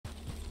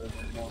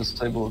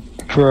disable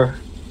it. Sure.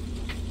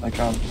 I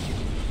can't.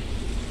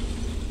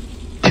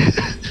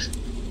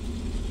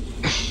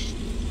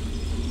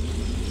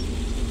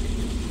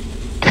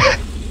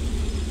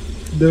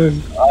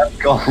 Done. I'm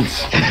gone.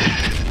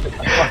 Get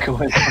the fuck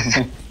away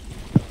from me.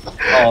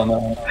 Oh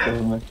no, it's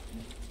killing me.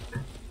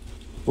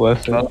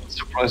 Worth it. That's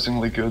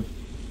surprisingly good.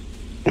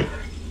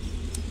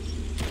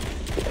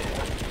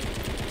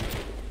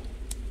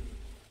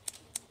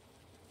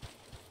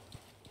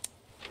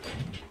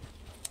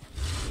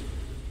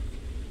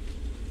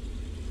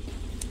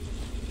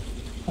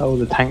 Oh,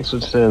 the tanks were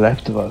to the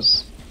left of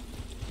us.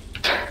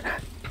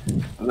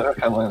 They're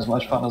handling as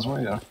much fun as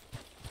we are.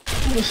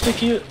 I'm gonna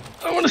sticky it.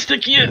 I'm gonna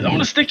sticky it. I'm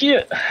gonna sticky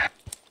it.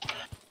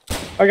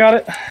 I got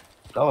it.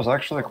 That was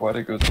actually quite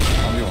a good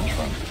ambulance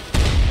run.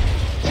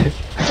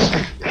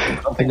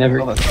 I don't think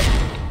never- I got it.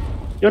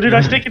 Yo, dude,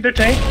 I sticky their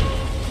tank.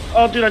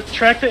 Oh, dude, I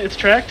tracked it. It's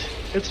tracked.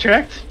 It's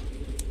tracked.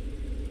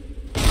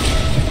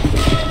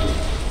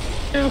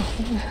 Ew.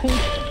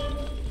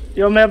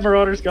 Yo, Mad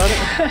Marauders got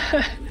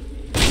it.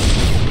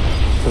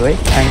 So they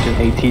tanked an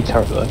AT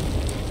turret though.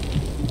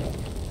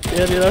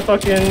 Yeah, dude,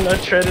 I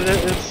shredded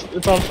it.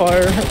 It's on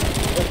fire.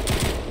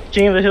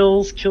 King of the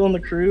Hills killing the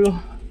crew.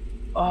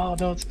 Oh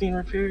no, it's being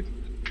repaired.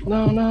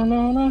 No.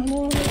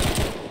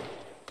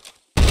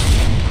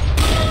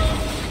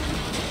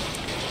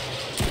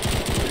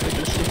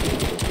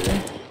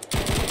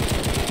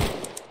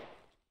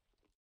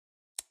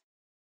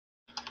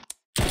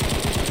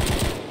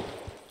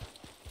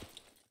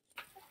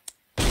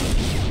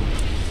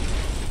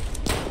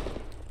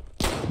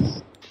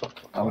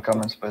 I'm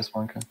coming, Space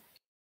Monkey.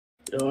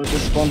 Yo, I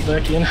just spawned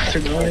back in after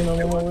dying on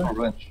my With way.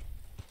 orange.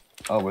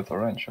 Oh, with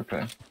orange,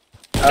 okay.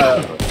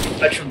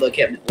 I should look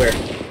at where.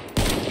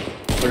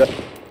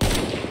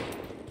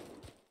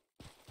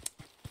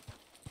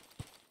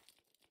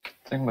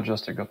 I think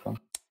Majestic got them.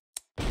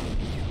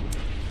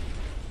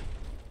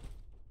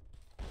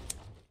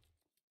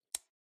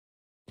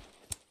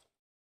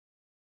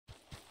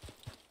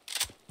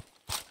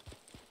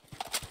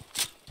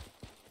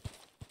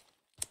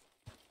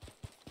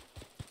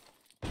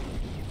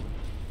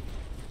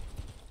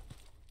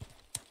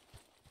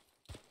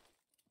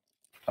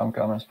 I'm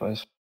coming,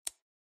 Space.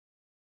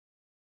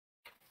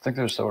 I think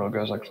there's several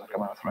guys actually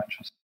coming with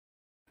wrenches.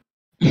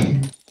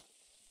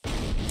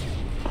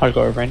 I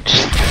got a wrench.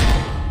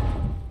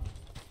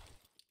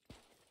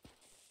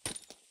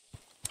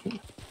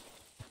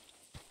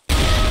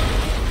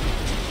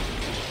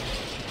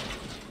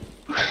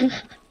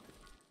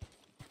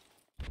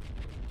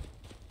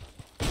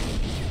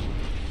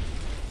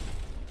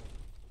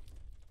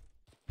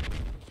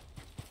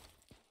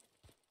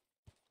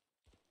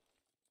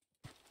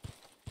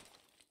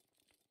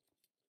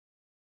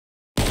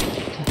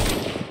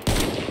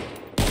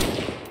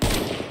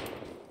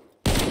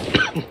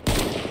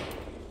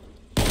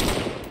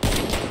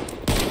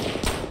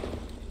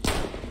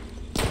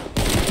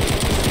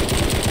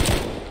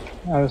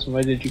 Alison,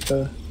 where did you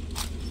go?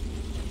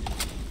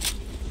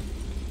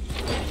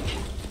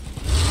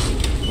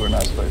 We're in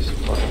nice space.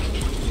 Fuck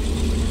it.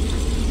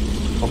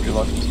 Hope you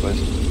like the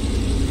space.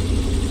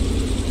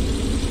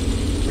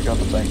 We got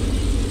the tank.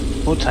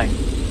 What tank?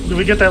 Did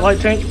we get that light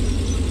tank?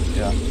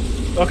 Yeah.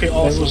 Okay, Where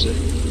awesome. was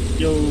it?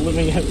 Yo, let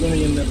me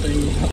in that thing.